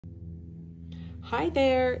Hi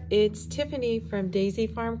there, it's Tiffany from Daisy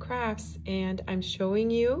Farm Crafts, and I'm showing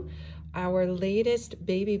you our latest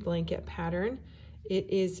baby blanket pattern. It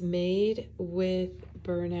is made with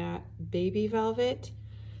Bernat baby velvet.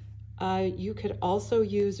 You could also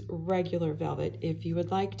use regular velvet if you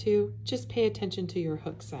would like to. Just pay attention to your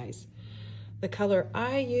hook size. The color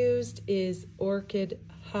I used is Orchid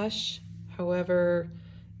Hush. However,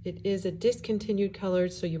 it is a discontinued color,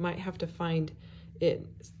 so you might have to find it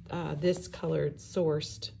this colored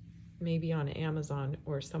sourced maybe on Amazon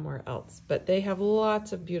or somewhere else. But they have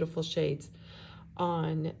lots of beautiful shades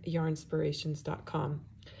on yarnspirations.com.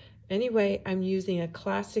 Anyway, I'm using a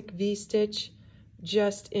classic V-stitch,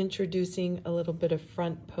 just introducing a little bit of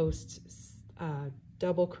front post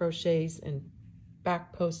double crochets and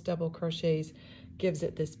back post double crochets, gives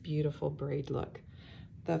it this beautiful braid look.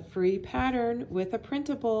 The free pattern with a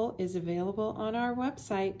printable is available on our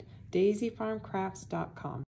website, daisyfarmcrafts.com.